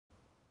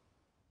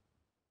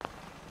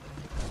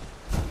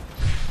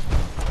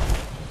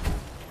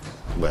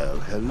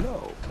Well,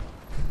 hello.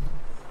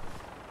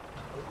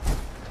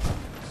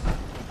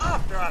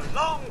 After a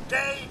long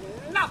day,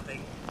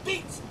 nothing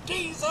beats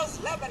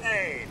Deezer's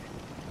lemonade.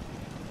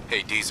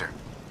 Hey, Deezer.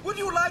 Would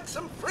you like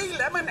some free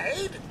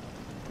lemonade?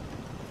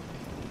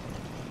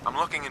 I'm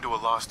looking into a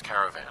lost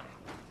caravan.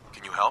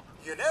 Can you help?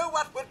 You know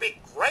what would be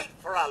great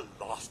for a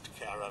lost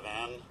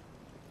caravan?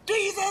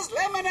 Deezer's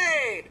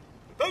lemonade!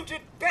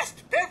 Voted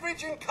best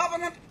beverage in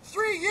Covenant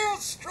 3 years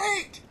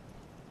straight!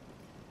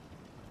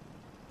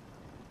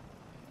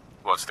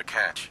 What's the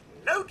catch?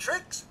 No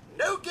tricks,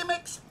 no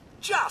gimmicks,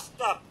 just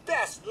the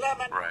best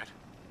lemon. Right.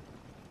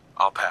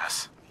 I'll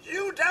pass.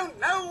 You don't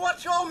know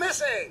what you're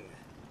missing.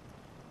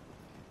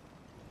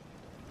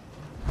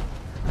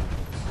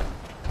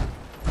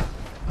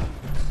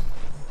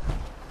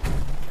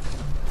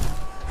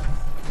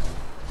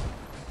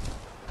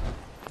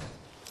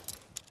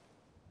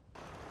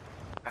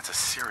 That's a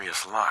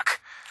serious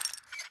lock.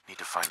 Need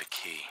to find a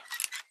key.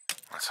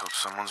 Let's hope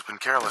someone's been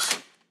careless.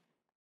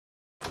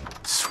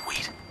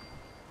 Sweet.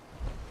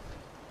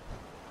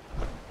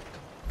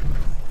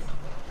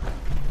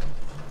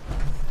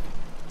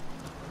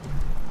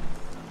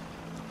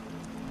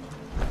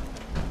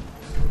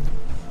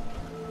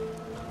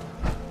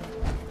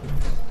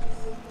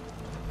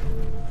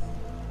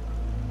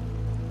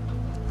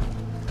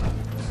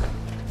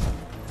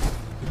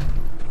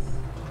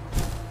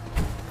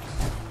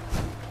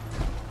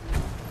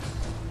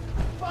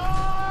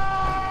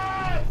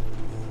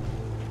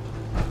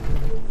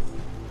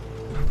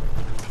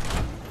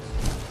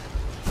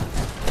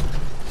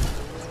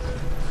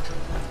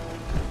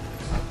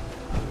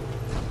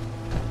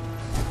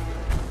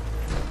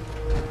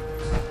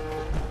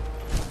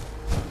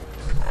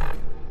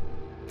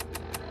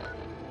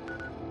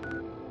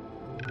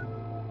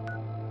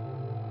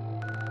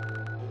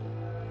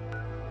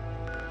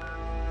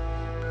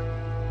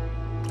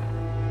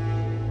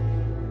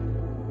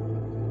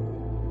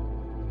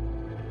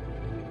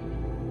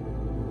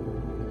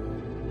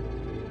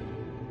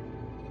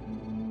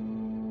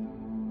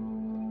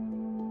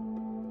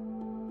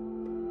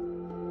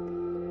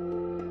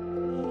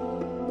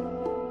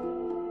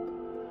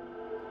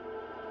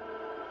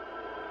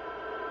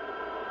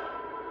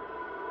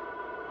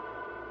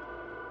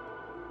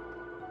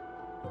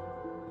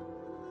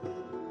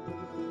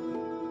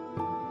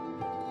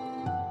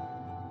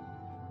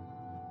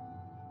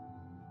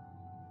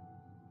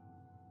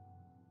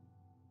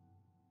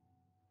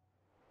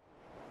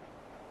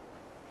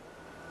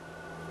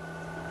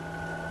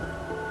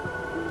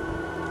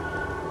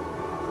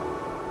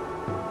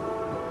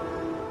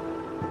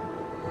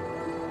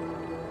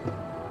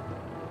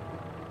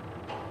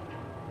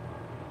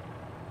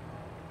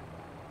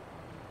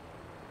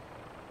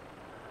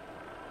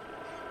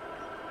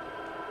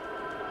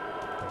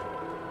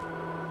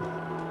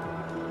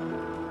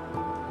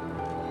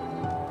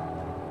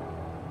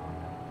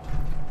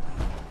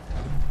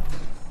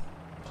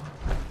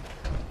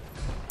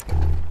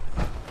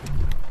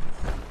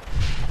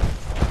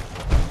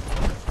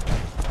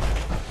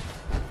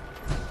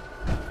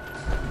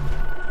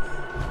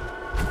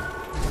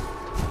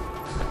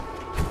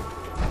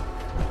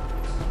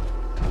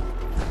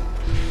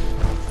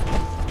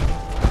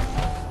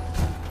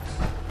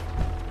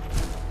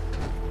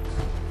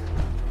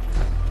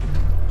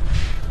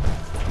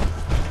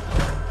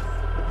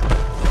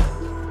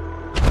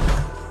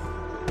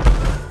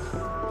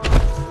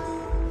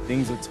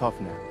 Things are tough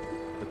now,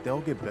 but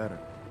they'll get better.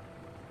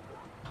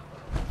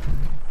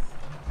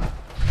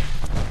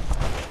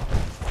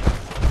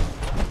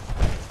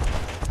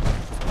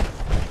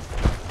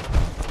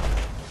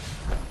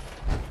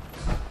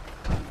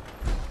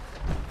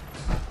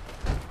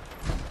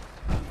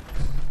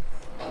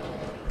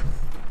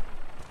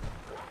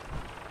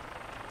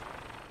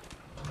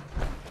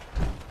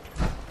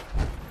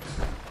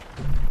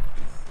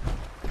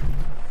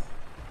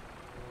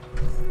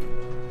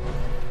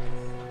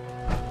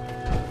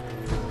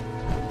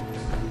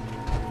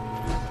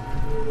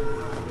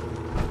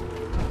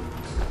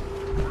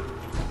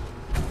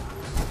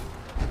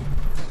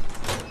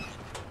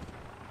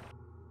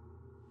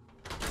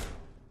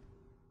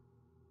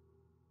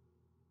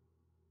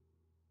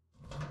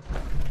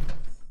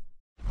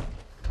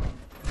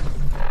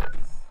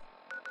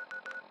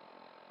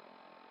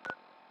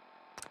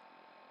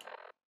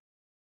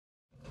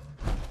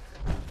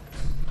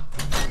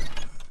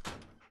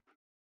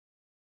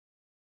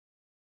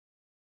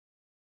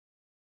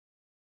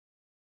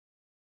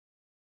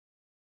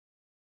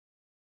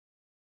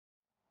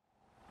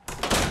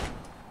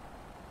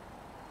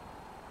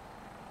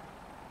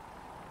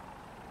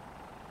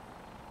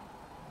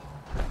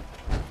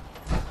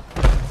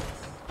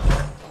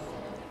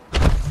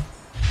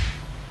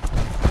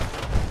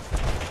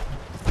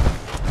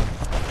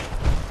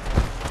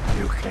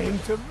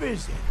 To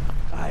visit.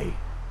 I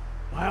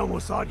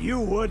almost thought you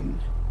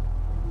wouldn't.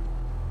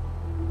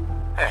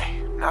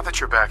 Hey, now that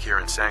you're back here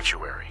in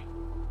Sanctuary,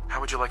 how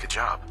would you like a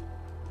job?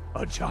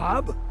 A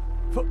job?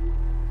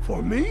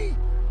 For me?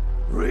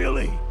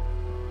 Really?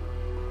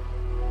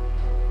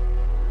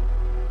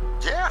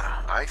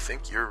 Yeah, I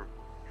think you're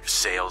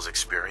sales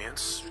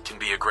experience can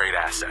be a great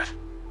asset.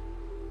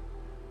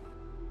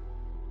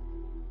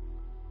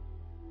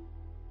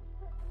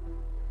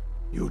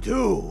 You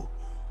do?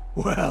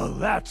 Well,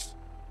 that's...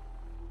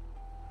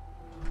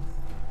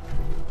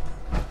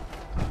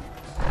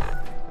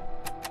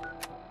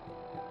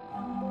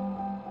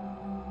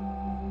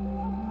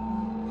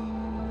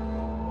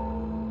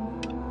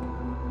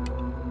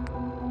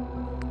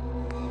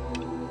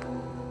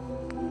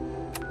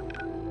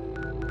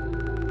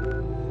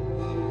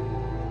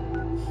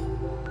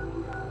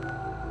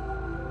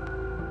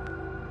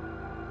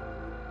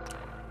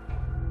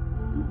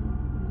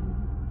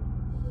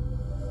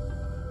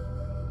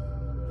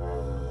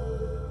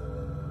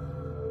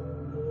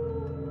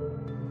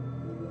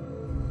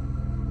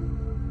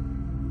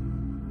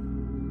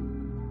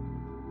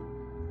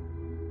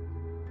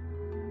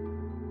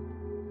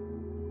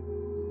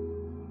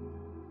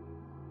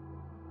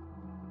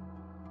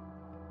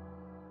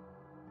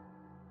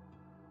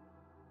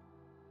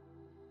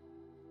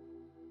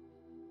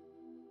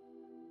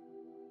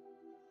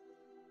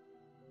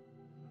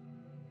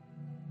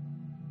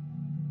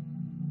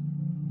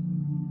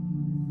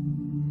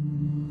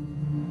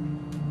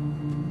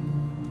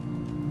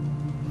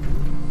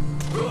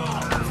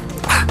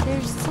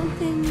 There's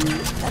something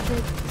a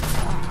bit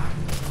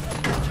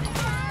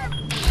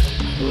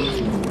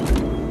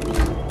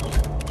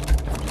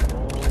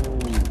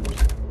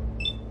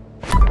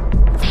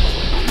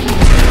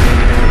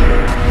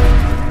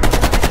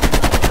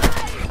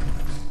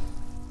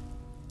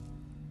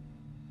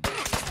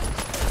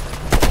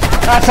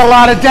That's a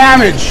lot of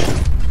damage!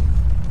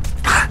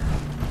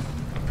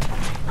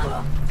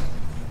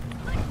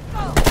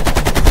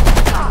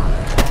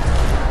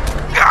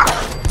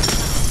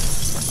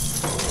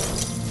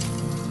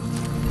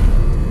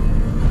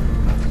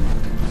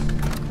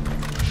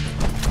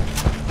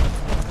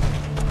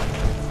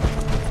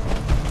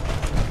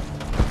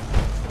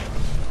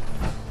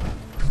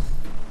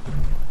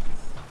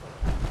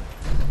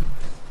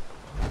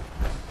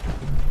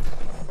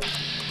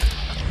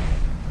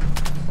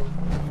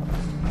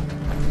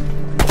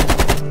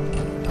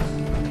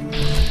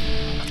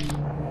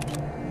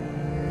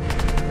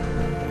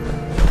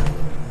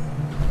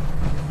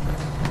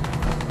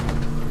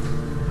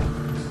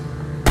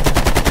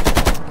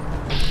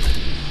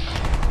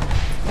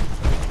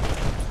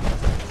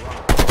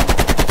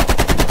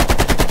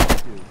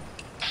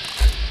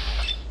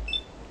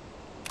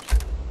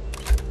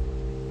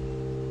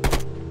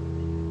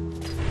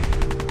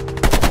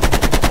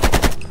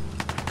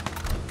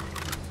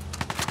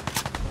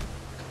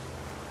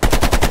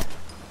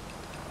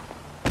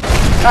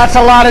 That's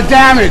a lot of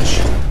damage!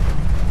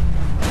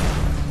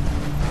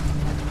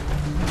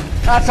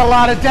 That's a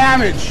lot of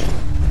damage!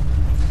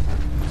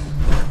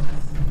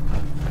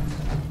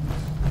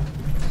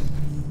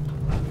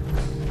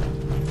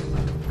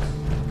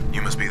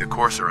 You must be the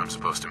courser I'm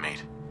supposed to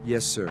meet.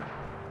 Yes, sir.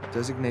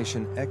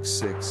 Designation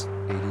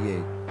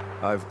X6-88.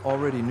 I've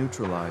already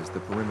neutralized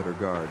the perimeter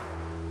guard.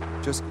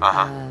 Just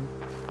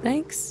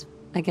thanks,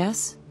 I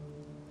guess.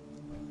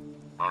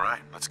 All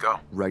right, let's go.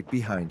 right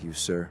behind you,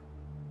 sir.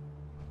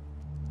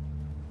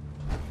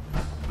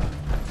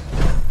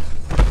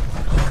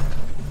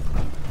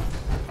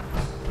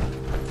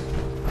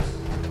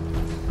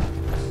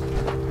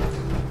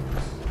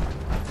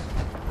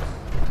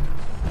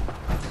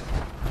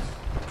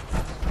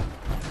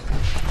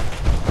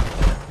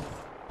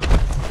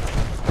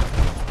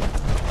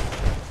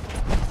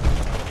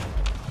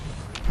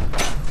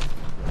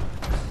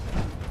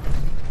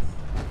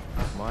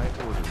 My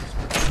orders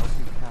are to help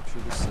you capture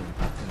the scene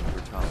in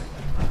brutality.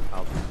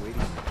 I'll be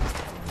waiting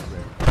when you're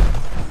ready.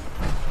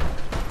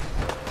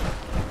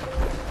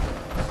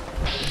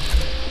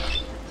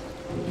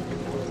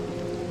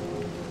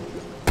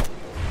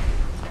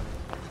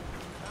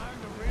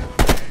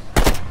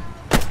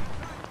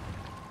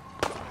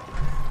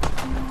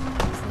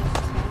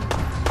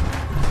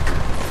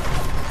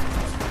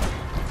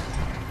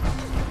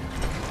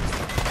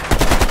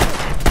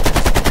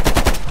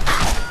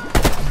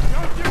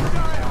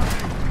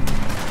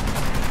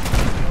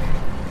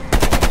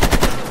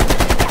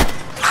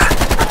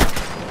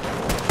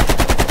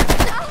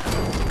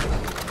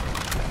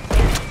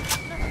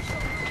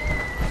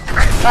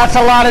 That's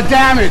a lot of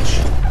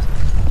damage!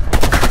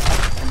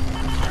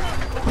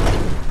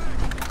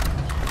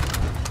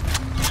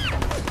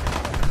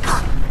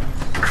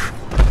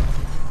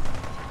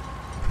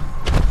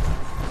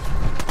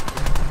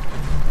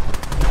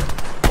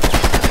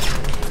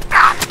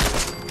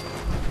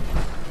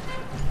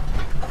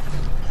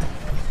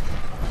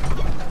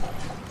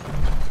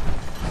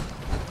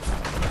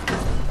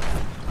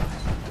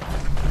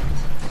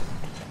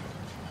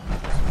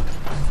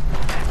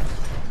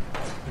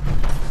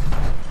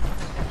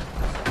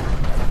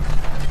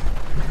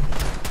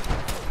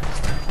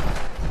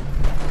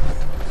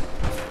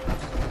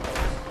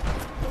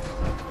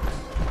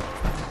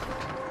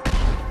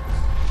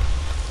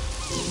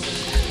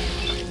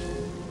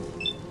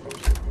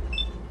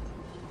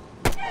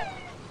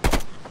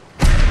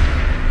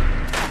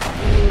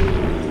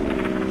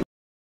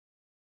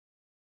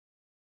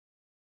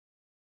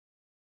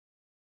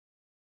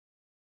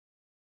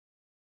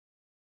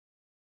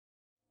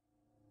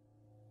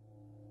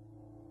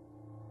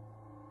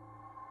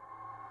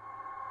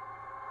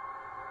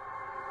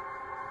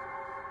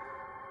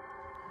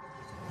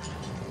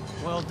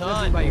 Well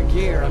done. Judging by your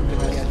gear, I'm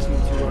gonna get you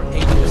to your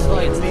ageless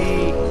like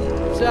me.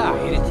 So,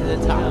 hit it to the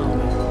top.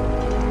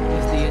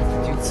 Is the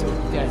Institute so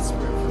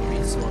desperate for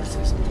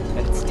resources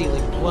that it's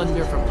stealing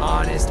plunder from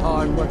honest,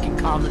 hard-working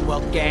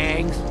Commonwealth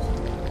gangs?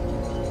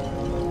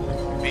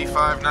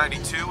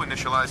 B592,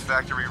 initialize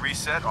factory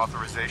reset,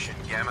 authorization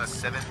Gamma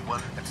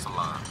 71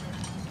 Epsilon.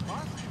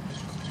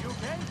 You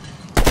okay?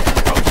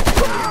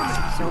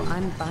 So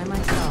I'm by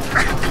myself.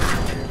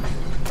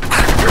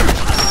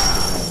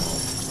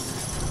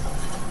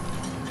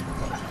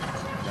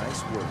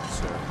 Nice work,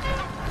 sir.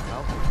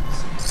 Now please.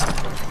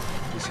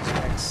 This is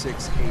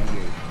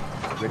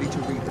X6-88. Ready to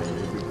reload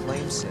and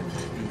reclaim Sim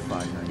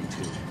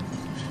B592.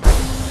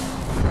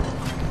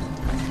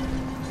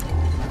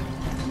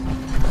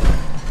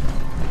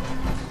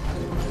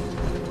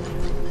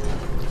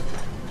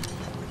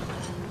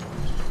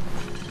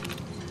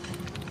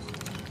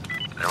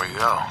 There we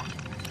go.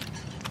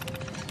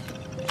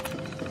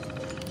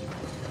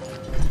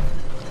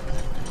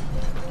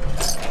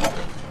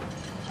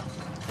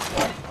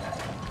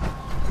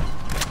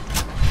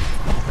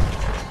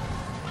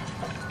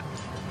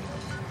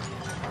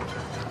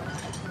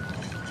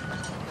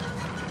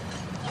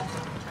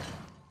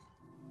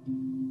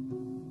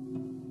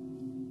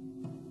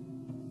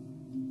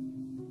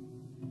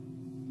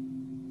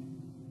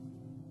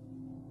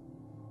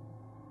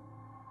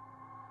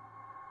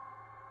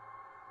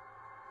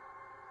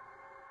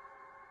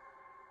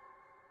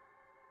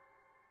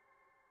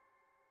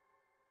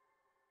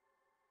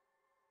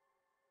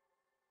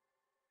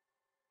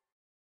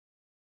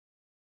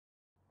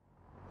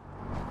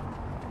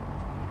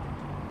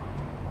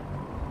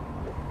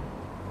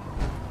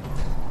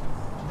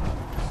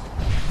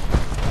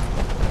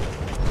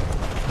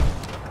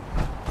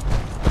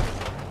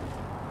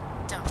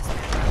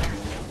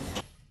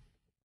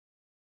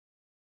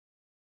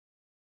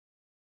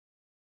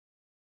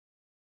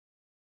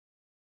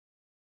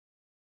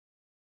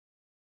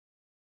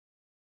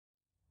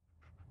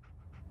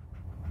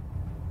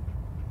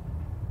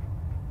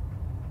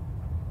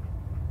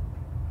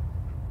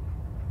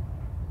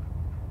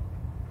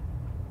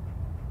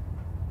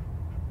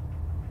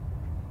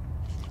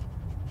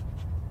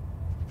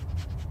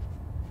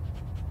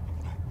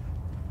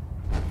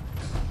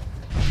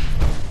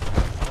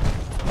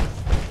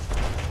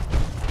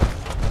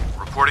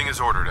 Reporting is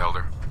ordered,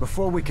 Elder.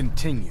 Before we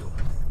continue,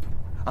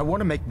 I want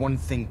to make one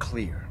thing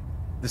clear.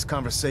 This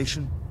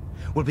conversation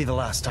will be the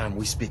last time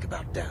we speak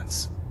about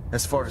Dance.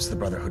 As far as the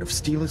Brotherhood of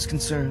Steel is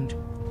concerned,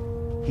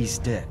 he's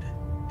dead.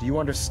 Do you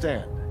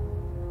understand?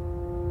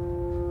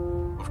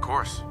 Of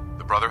course.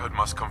 The Brotherhood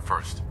must come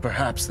first.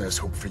 Perhaps there's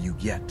hope for you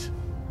yet.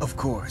 Of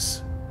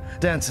course.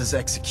 Dance's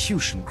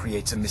execution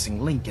creates a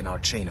missing link in our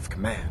chain of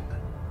command.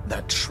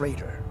 That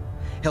traitor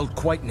held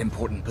quite an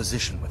important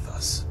position with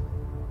us.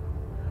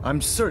 I'm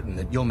certain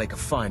that you'll make a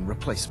fine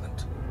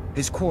replacement.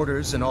 His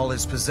quarters and all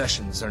his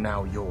possessions are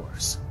now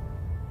yours,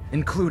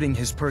 including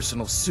his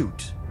personal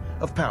suit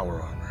of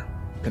power armor.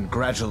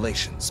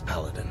 Congratulations,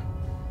 Paladin.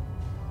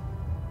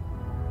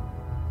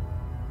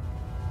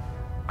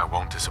 I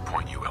won't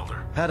disappoint you,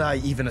 Elder. Had I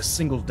even a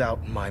single doubt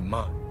in my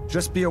mind,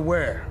 just be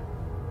aware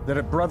that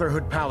a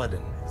Brotherhood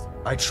Paladin,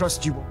 I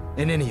trust you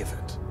in any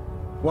event.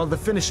 While the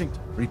finishing,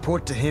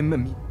 report to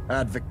him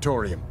ad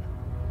Victoriam.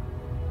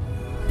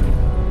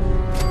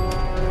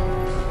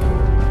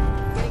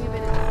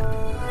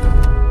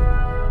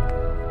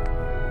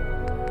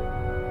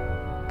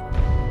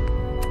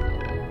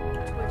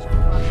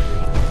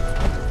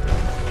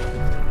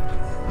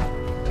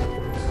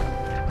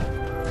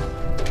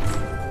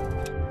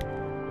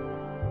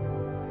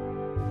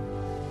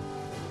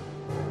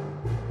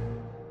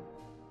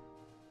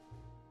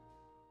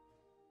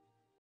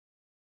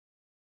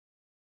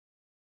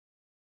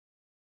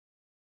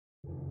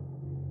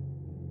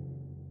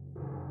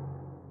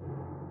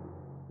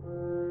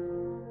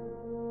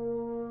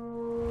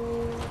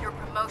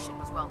 Promotion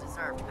was well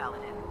deserved,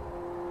 Paladin.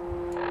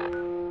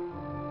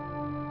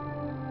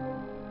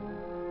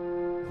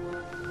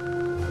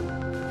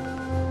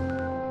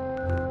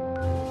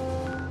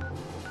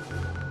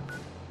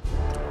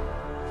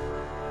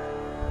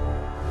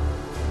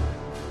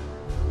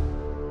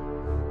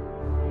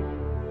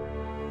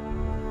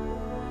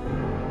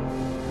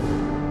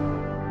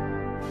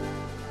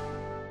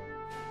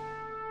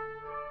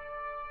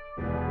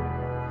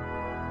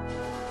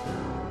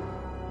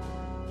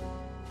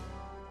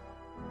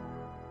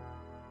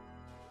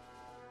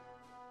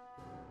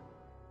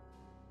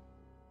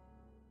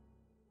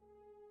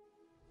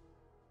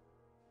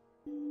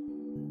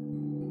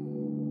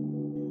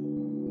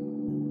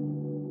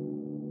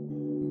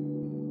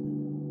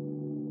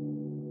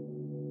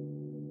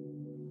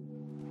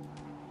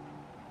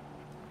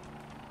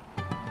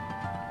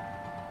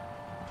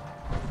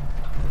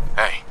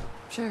 Hey.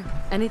 Sure,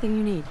 anything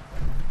you need.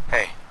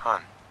 Hey,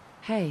 hon.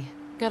 Hey,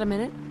 got a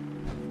minute?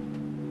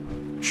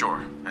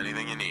 Sure,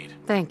 anything you need.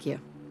 Thank you.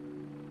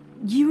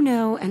 You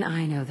know and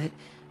I know that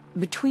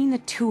between the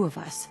two of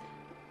us,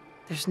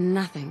 there's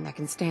nothing that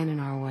can stand in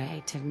our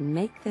way to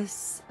make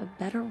this a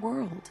better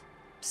world.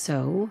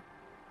 So,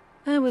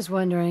 I was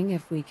wondering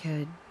if we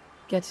could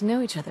get to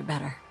know each other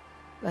better.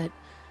 But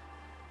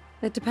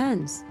it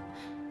depends.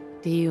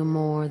 Do you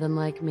more than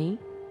like me?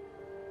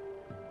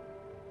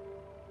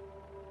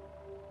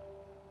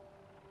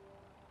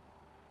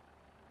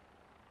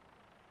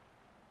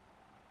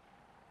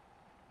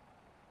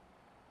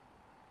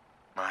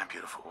 My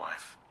beautiful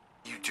wife.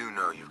 You do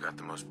know you've got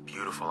the most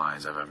beautiful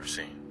eyes I've ever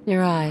seen.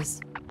 Your eyes.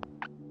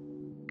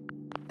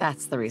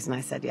 That's the reason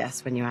I said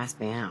yes when you asked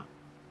me out.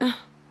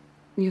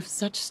 You have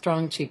such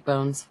strong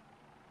cheekbones.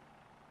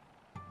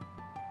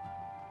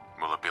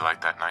 Will it be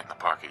like that night in the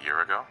park a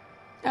year ago?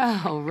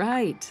 Oh,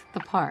 right.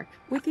 The park.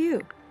 With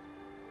you.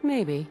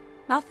 Maybe.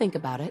 I'll think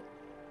about it.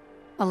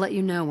 I'll let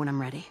you know when I'm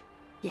ready.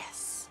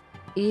 Yes.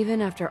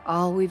 Even after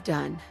all we've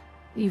done,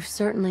 you've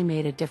certainly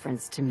made a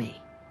difference to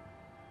me.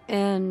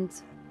 And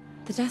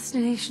the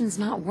destination's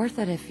not worth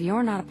it if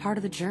you're not a part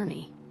of the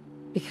journey.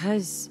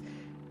 Because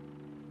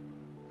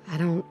I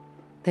don't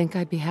think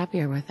I'd be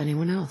happier with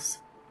anyone else.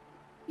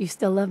 You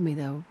still love me,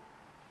 though,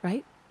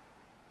 right?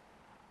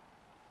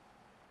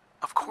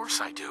 Of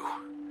course I do.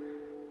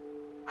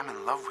 I'm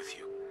in love with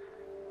you.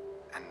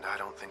 And I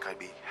don't think I'd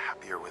be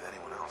happier with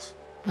anyone else.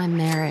 My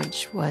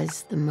marriage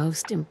was the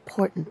most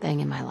important thing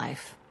in my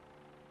life.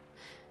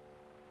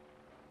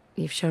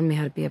 You've shown me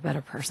how to be a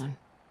better person.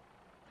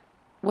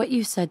 What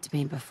you said to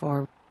me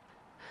before,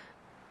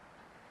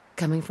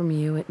 coming from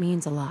you, it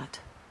means a lot.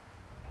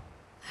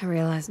 I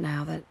realize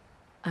now that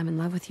I'm in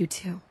love with you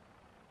too.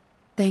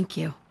 Thank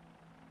you.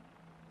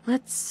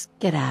 Let's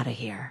get out of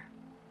here.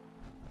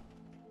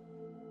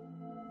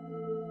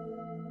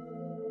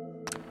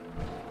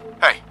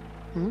 Hey.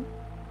 Hmm?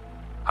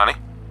 Honey?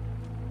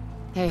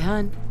 Hey,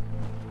 hun.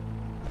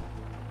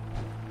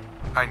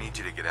 I need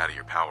you to get out of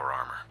your power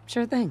armor.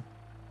 Sure thing.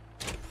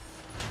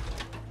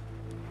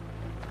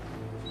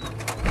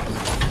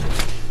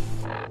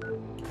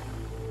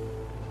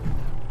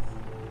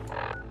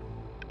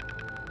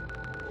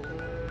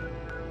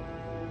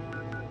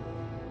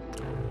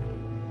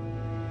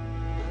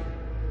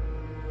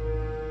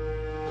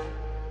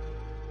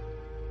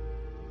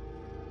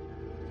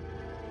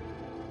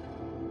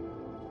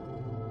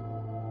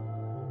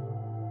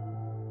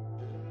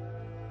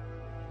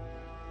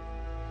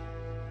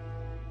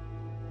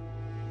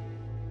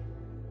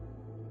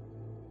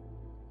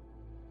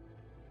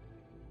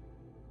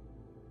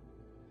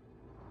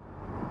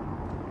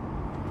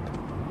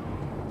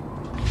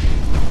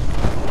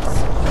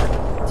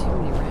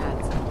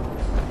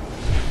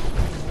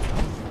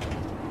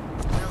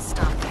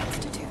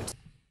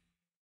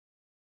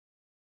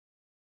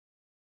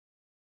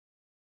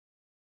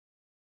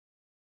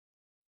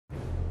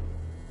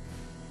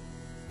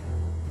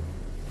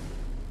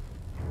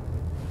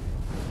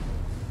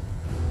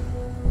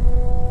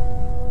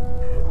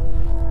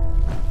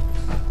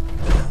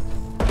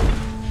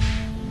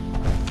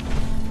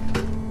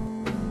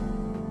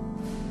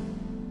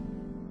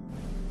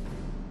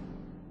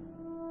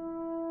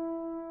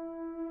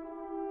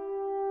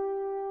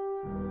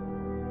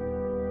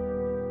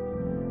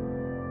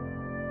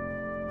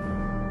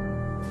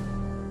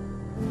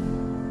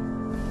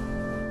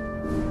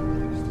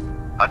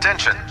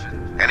 Attention!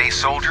 Any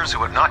soldiers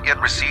who have not yet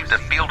received a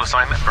field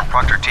assignment from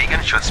Proctor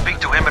Tegan should speak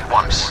to him at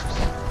once.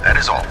 That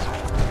is all.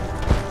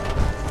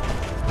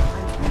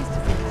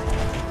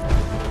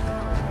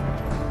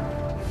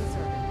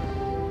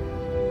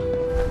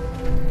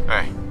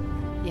 Hey.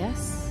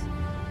 Yes?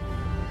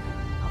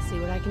 I'll see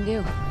what I can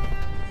do.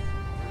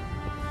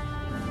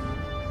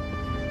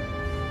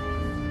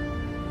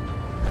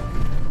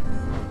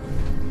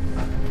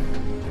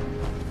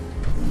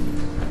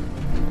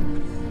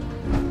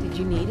 Did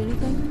you need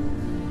anything?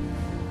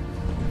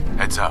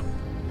 Heads up.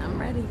 I'm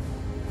ready.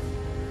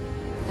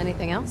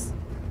 Anything else?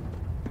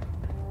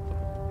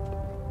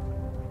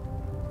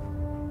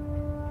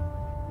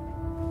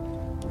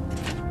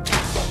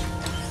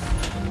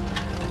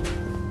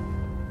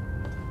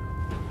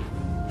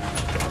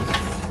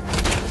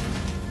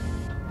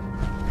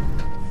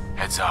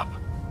 Heads up.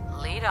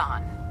 Lead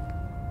on.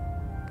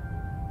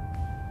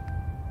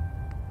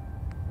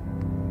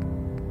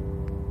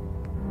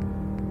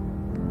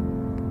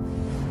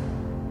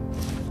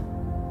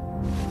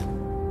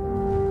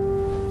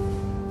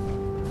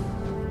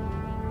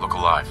 Look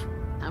alive.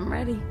 I'm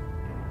ready.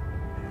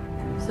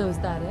 So is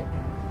that it?